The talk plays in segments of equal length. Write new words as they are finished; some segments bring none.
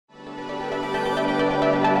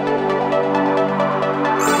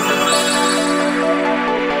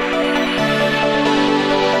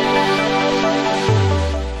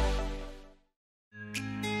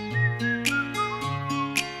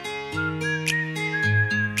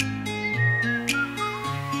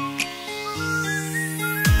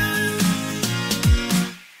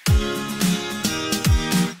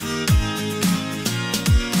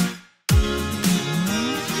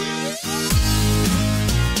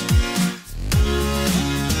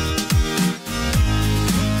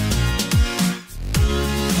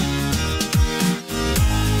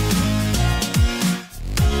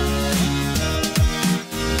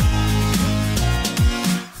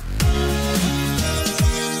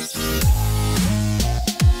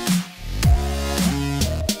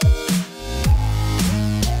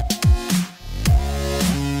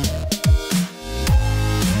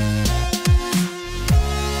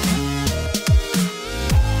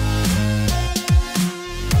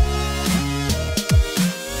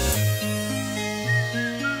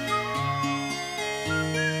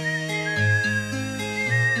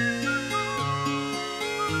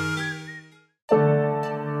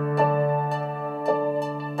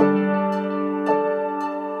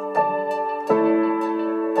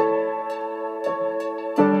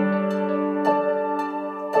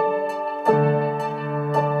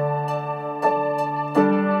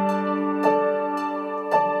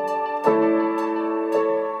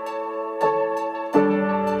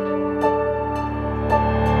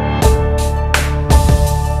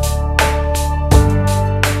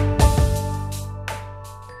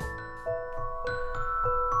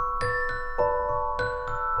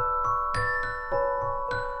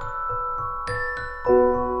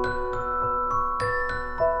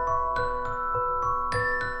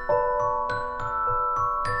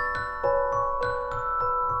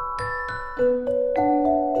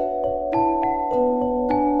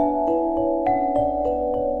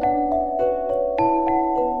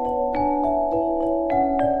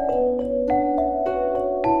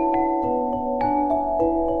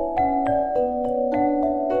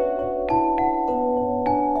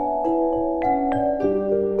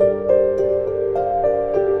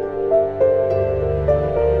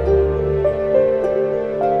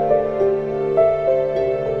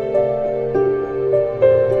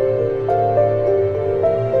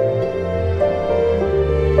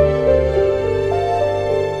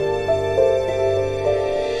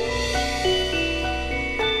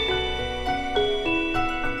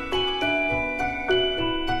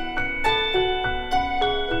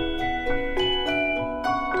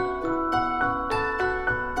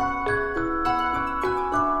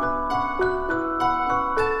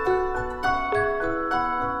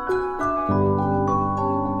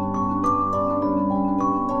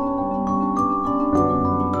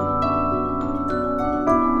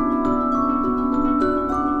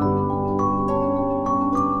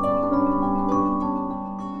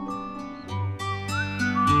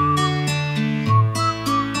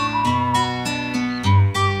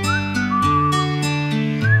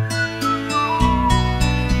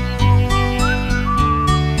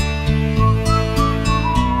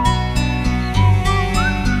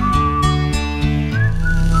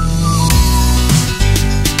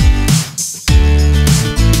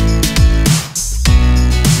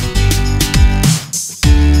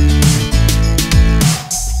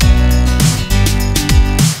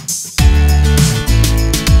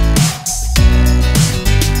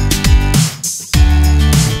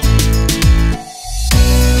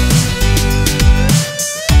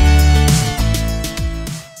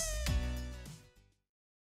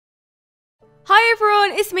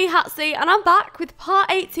everyone, it's me Hatsy and I'm back with part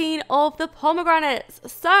 18 of the Pomegranates.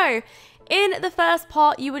 So, in the first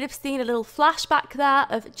part you would have seen a little flashback there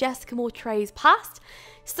of Jessica Mortreax's past.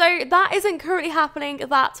 So that isn't currently happening.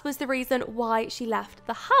 That was the reason why she left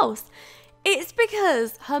the house. It's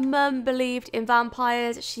because her mum believed in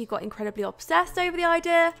vampires. She got incredibly obsessed over the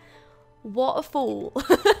idea. What a fool.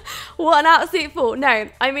 What an absolute fool. No,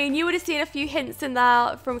 I mean, you would have seen a few hints in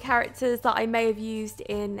there from characters that I may have used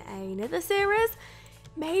in another series.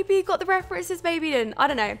 Maybe you got the references, maybe you didn't. I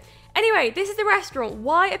don't know. Anyway, this is the restaurant.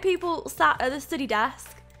 Why are people sat at the study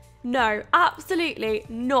desk? No, absolutely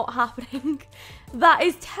not happening. That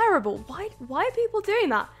is terrible. Why are people doing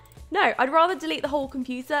that? No, I'd rather delete the whole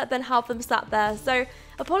computer than have them sat there. So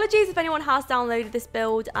apologies if anyone has downloaded this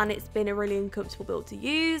build and it's been a really uncomfortable build to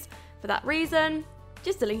use. For that reason,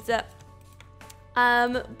 just delete it.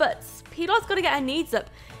 But Pilar's got to get her needs up.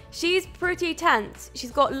 She's pretty tense.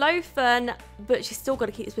 She's got low fun, but she's still got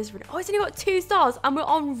to keep this business running. Oh, it's only got 2 stars and we're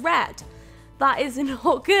on red. That is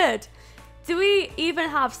not good. Do we even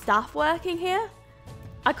have staff working here?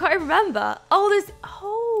 I can't remember.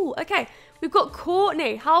 Oh, okay. We've got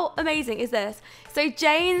Courtney. How amazing is this? So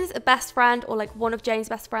Jane's best friend, or like one of Jane's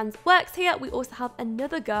best friends, works here. We also have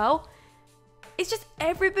another girl. It's just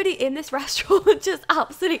everybody in this restaurant just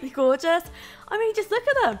absolutely gorgeous. I mean, just look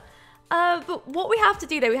at them. But what we have to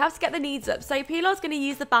do though, we have to get the needs up. So Pilar's going to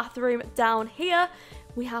use the bathroom down here.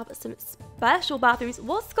 We have some special bathrooms.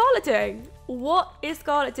 What's Scarlett doing? What is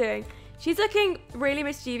Scarlett doing? She's looking really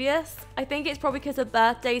mischievous. I think it's probably because her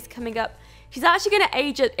birthday's coming up. She's actually going to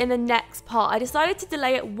age it in the next part. I decided to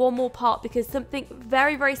delay it one more part because something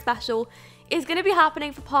very, very special is going to be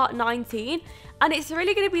happening for part 19. And it's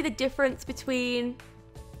really going to be the difference between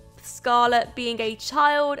Scarlett being a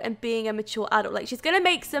child and being a mature adult. Like, she's going to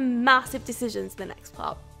make some massive decisions in the next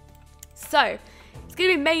part. So, it's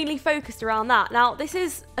going to be mainly focused around that. Now, this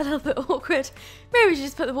is a little bit awkward. Maybe we should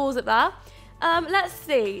just put the walls up there. Let's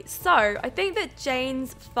see. So, I think that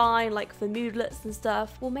Jane's fine, like, for moodlets and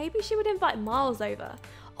stuff. Well, maybe she would invite Miles over.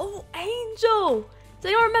 Oh, Angel! Do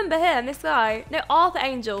anyone remember him, this guy? No, Arthur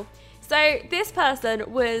Angel. So this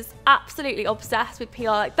person was absolutely obsessed with PR.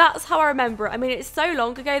 Like, that's how I remember it. I mean, it's so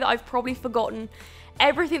long ago that I've probably forgotten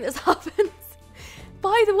everything that's happened.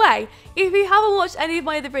 By the way, if you haven't watched any of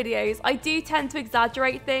my other videos, I do tend to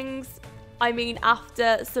exaggerate things. I mean,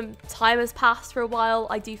 after some time has passed for a while,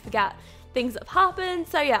 I do forget things that have happened.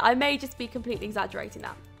 So yeah, I may just be completely exaggerating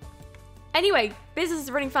that. Anyway, business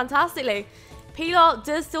is running fantastically. Pilar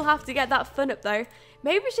does still have to get that fun up though.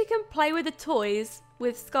 Maybe she can play with the toys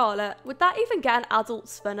with Scarlett. Would that even get an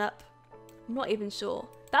adult's fun up? I'm not even sure.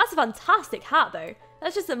 That's a fantastic hat though.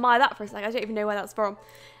 Let's just admire that for a second. I don't even know where that's from.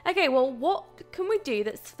 Okay, well, what can we do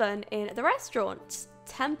that's fun in the restaurant?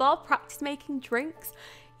 10 bar practice making drinks?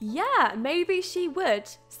 Yeah, maybe she would.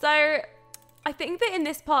 So I think that in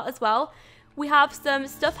this part as well, we have some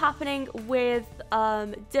stuff happening with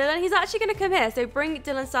Dylan. He's actually going to come here, so bring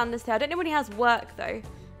Dylan Sanders here. I don't know when he has work though.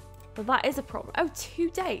 Well, that is a problem. Oh, 2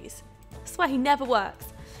 days. I swear he never works.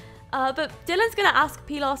 But Dylan's going to ask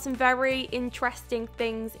Pilar some very interesting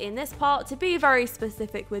things in this part. To be very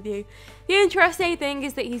specific with you, the interesting thing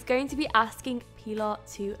is that he's going to be asking Pilar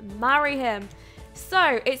to marry him.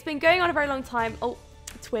 So it's been going on a very long time. Oh,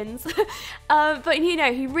 twins. But you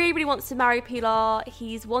know, he really, really wants to marry Pilar.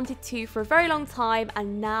 He's wanted to for a very long time,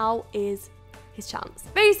 and now is his chance.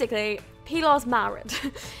 Basically, Pilar's married.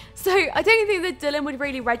 So I don't think that Dylan would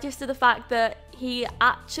really register the fact that he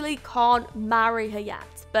actually can't marry her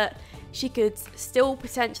yet, but she could still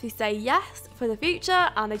potentially say yes for the future,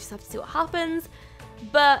 and they just have to see what happens.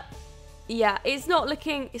 But yeah, it's not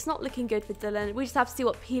looking good for Dylan. We just have to see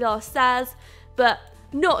what Pilar says, but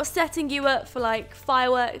not setting you up for like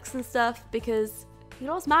fireworks and stuff, because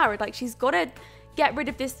Pilar's married. Like, she's got to get rid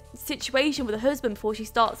of this situation with her husband before she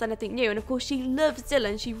starts anything new. And of course, she loves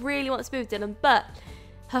Dylan. She really wants to be with Dylan, but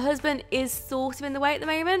her husband is sort of in the way at the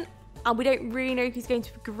moment, and we don't really know if he's going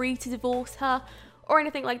to agree to divorce her or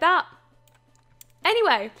anything like that.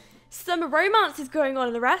 Anyway, some romance is going on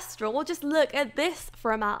in the restaurant. We'll just look at this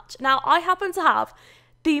for a match. Now, I happen to have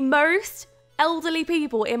the most elderly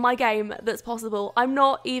people in my game that's possible. I'm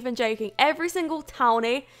not even joking. Every single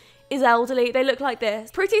townie is elderly. They look like this.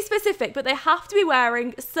 Pretty specific, but they have to be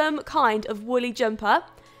wearing some kind of woolly jumper.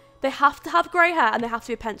 They have to have grey hair, and they have to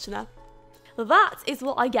be a pensioner. That is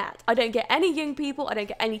what I get. I don't get any young people. I don't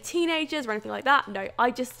get any teenagers or anything like that. No,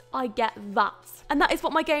 I get that. And that is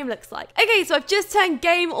what my game looks like. Okay, so I've just turned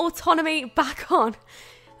game autonomy back on.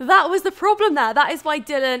 That was the problem there. That is why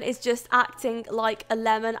Dylan is just acting like a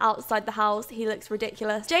lemon outside the house. He looks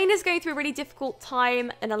ridiculous. Jane is going through a really difficult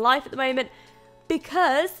time in her life at the moment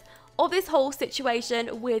because of this whole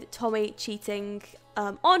situation with Tommy cheating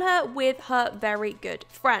on her with her very good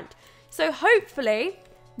friend. So hopefully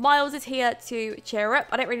Miles is here to cheer her up.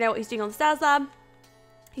 I don't really know what he's doing on the stairs there.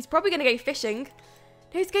 He's probably going to go fishing.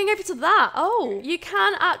 No, he's going over to that. Oh, you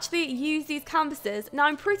can actually use these canvases. Now,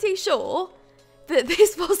 I'm pretty sure that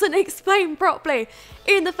this wasn't explained properly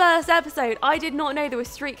in the first episode. I did not know there were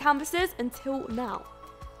street canvases until now.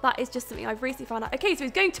 That is just something I've recently found out. Okay, so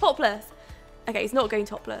he's going topless. Okay, he's not going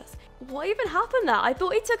topless. What even happened there? I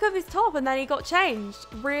thought he took off his top and then he got changed.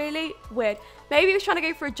 Really weird. Maybe he was trying to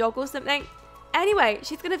go for a jog or something. Anyway,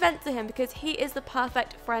 she's going to vent to him because he is the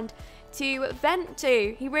perfect friend to vent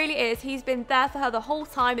to. He really is. He's been there for her the whole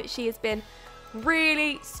time that she has been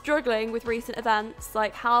really struggling with recent events.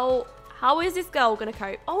 Like, how is this girl going to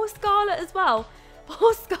cope? Oh, Scarlett as well.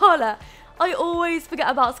 Poor Scarlett. I always forget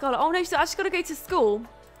about Scarlett. Oh no, she's actually got to go to school.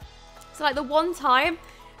 So like the one time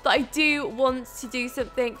that I do want to do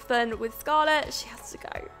something fun with Scarlett, she has to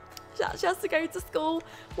go. She has to go to school.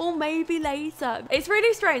 Well, maybe later. It's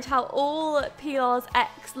really strange how all Pilar's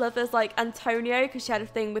ex-lovers, like Antonio, because she had a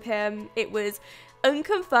thing with him, it was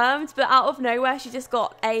unconfirmed, but out of nowhere, she just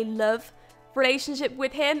got a love relationship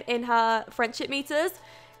with him in her friendship meters.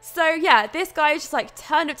 So yeah, this guy is just like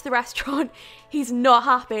turned up to the restaurant. He's not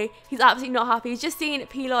happy. He's absolutely not happy. He's just seen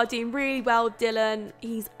Pilar doing really well with Dylan.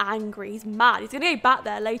 He's angry. He's mad. He's going to go back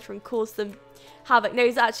there later and cause some havoc. No,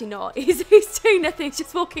 he's actually not. He's doing nothing. He's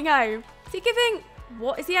just walking home. Is he giving...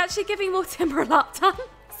 What? Is he actually giving Mortimer a lap dance?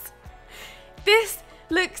 This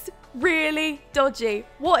looks really dodgy.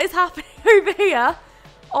 What is happening over here?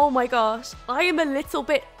 Oh my gosh. I am a little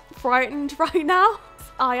bit frightened right now.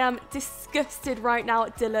 I am disgusted right now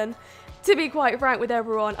at Dylan, to be quite frank with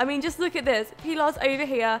everyone. I mean, just look at this. Pilar's over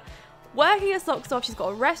here, working her socks off. She's got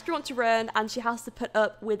a restaurant to run, and she has to put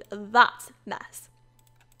up with that mess.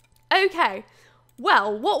 Okay,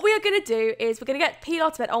 well, what we are going to do is we're going to get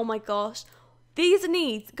Pilar to bed. Oh my gosh. These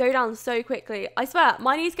needs go down so quickly. I swear,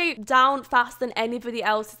 my needs go down faster than anybody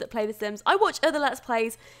else's that play The Sims. I watch other Let's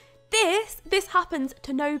Plays. This happens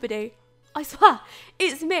to nobody. I swear,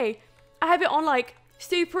 it's me. I have it on, like,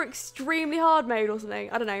 super extremely hard mode or something.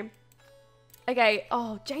 I don't know. Okay.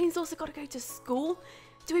 Oh, Jane's also got to go to school.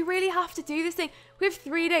 Do we really have to do this thing? We have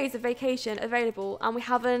 3 days of vacation available and we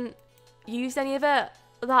haven't used any of it.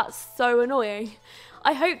 That's so annoying.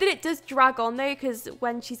 I hope that it does drag on though, because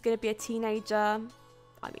when she's going to be a teenager,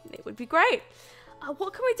 I mean, it would be great.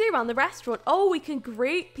 What can we do around the restaurant? Oh, we can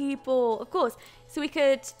greet people, of course. So we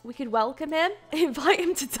could welcome him, invite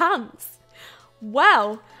him to dance.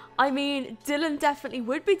 Well, I mean, Dylan definitely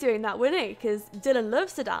would be doing that, wouldn't he? Because Dylan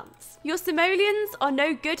loves to dance. Your simoleons are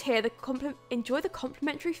no good here. Enjoy the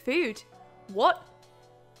complimentary food. What?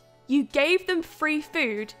 You gave them free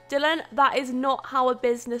food? Dylan, that is not how a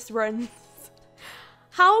business runs.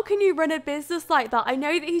 How can you run a business like that? I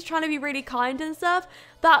know that he's trying to be really kind and stuff.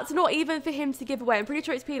 That's not even for him to give away. I'm pretty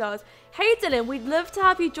sure it's Pilar's. Hey, Dylan, we'd love to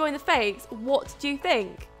have you join the fakes. What do you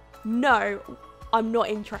think? No. I'm not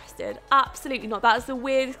interested. Absolutely not. That's the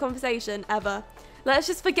weirdest conversation ever. Let's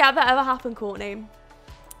just forget that ever happened, Courtney.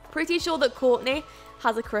 Pretty sure that Courtney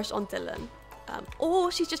has a crush on Dylan.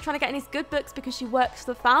 Or she's just trying to get in his good books because she works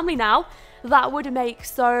for the family now. That would make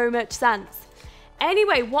so much sense.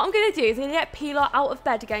 Anyway, what I'm going to do is I'm going to get Pilar out of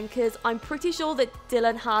bed again because I'm pretty sure that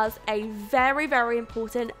Dylan has a very, very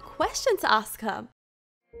important question to ask her.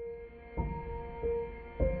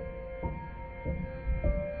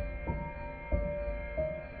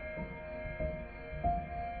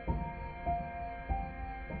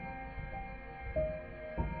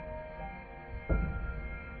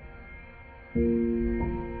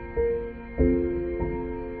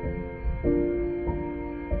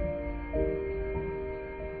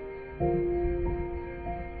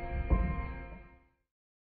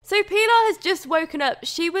 So Pilar has just woken up.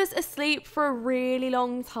 She was asleep for a really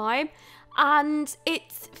long time and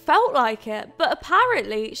it felt like it, but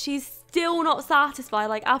apparently she's still not satisfied.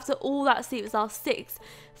 Like after all that sleep, it's now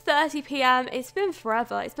 6:30 p.m. It's been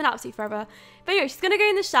forever. It's been absolutely forever. But anyway, she's going to go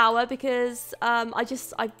in the shower because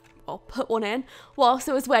I'll put one in whilst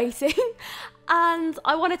I was waiting and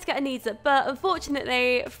I wanted to get her needs up. But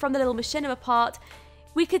unfortunately, from the little machinima part,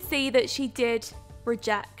 we could see that she did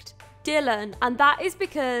reject Dylan, and that is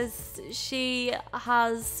because she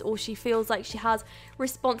has, or she feels like she has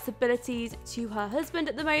responsibilities to her husband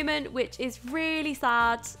at the moment, which is really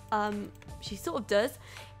sad. She sort of does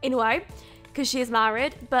in a way because she is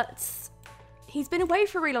married, but he's been away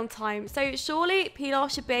for a really long time, so surely Pilar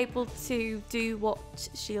should be able to do what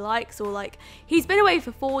she likes, or like he's been away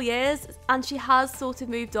for 4 years and she has sort of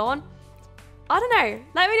moved on. I don't know,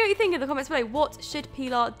 let me know what you think in the comments below. What should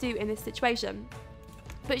Pilar do in this situation?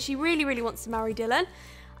 But she really, really wants to marry Dylan.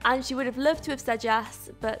 And she would have loved to have said yes,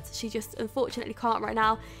 but she just unfortunately can't right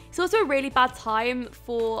now. It's also a really bad time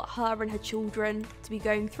for her and her children to be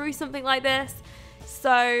going through something like this.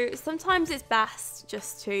 So sometimes it's best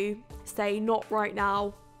just to say not right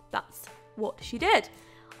now. That's what she did.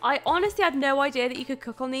 I honestly had no idea that you could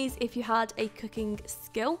cook on these if you had a cooking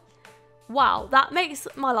skill. Wow, that makes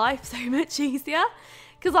my life so much easier,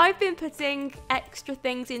 because I've been putting extra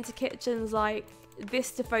things into kitchens like this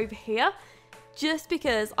stuff over here, just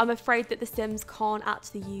because I'm afraid that the Sims can't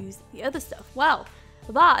actually use the other stuff. Well,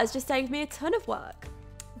 that has just saved me a ton of work.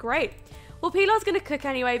 Great. Well, Pilar's going to cook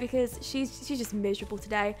anyway because she's just miserable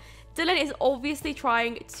today. Dylan is obviously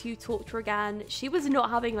trying to talk to her again. She was not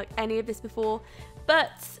having like any of this before,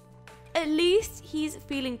 but at least he's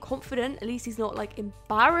feeling confident. At least he's not like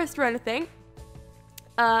embarrassed or anything.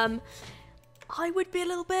 I would be a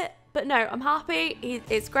little bit, but no, I'm happy.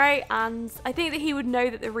 It's great, and I think that he would know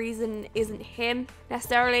that the reason isn't him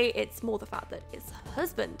necessarily. It's more the fact that it's her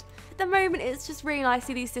husband. At the moment, it's just really nice to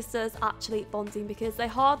see these sisters actually bonding because they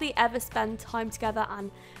hardly ever spend time together, and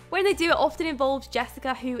when they do, it often involves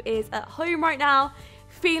Jessica, who is at home right now,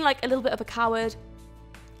 feeling like a little bit of a coward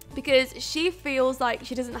because she feels like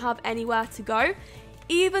she doesn't have anywhere to go,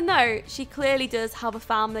 even though she clearly does have a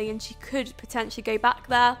family and she could potentially go back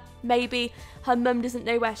there. Maybe her mum doesn't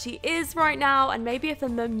know where she is right now, and maybe if her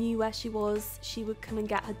mum knew where she was, she would come and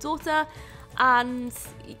get her daughter and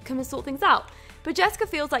come and sort things out. But Jessica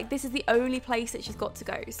feels like this is the only place that she's got to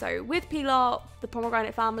go. So with Pilar, the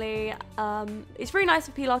Pomegranate family, it's really nice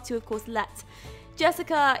for Pilar to, of course, let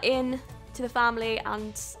Jessica in to the family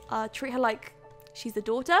and treat her like she's the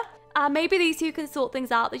daughter. And maybe these two can sort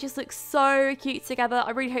things out. They just look so cute together.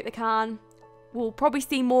 I really hope they can. We'll probably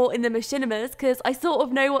see more in the machinimas because I sort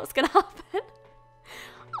of know what's going to happen.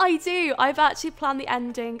 I do. I've actually planned the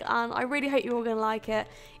ending and I really hope you're all going to like it.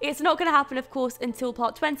 It's not going to happen, of course, until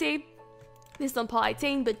part 20. This is on part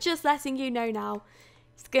 18, but just letting you know now,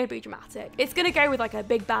 it's going to be dramatic. It's going to go with like a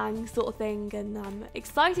big bang sort of thing, and I'm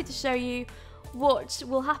excited to show you what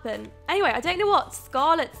will happen. Anyway, I don't know what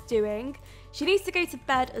Scarlett's doing. She needs to go to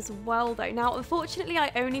bed as well though. Now, unfortunately,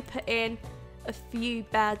 I only put in a few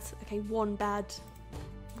beds. Okay, one bed.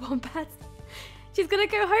 One bed. She's going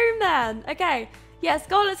to go home then. Okay. Yeah,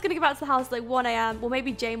 Scarlett's going to go back to the house at like 1 AM. Or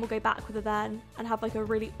maybe Jane will go back with her then and have like a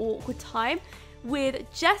really awkward time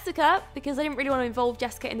with Jessica, because I didn't really want to involve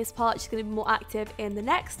Jessica in this part. She's going to be more active in the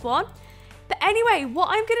next one. But anyway, what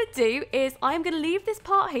I'm going to do is I'm going to leave this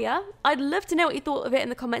part here. I'd love to know what you thought of it in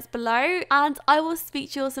the comments below, and I will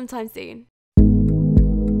speak to you all sometime soon.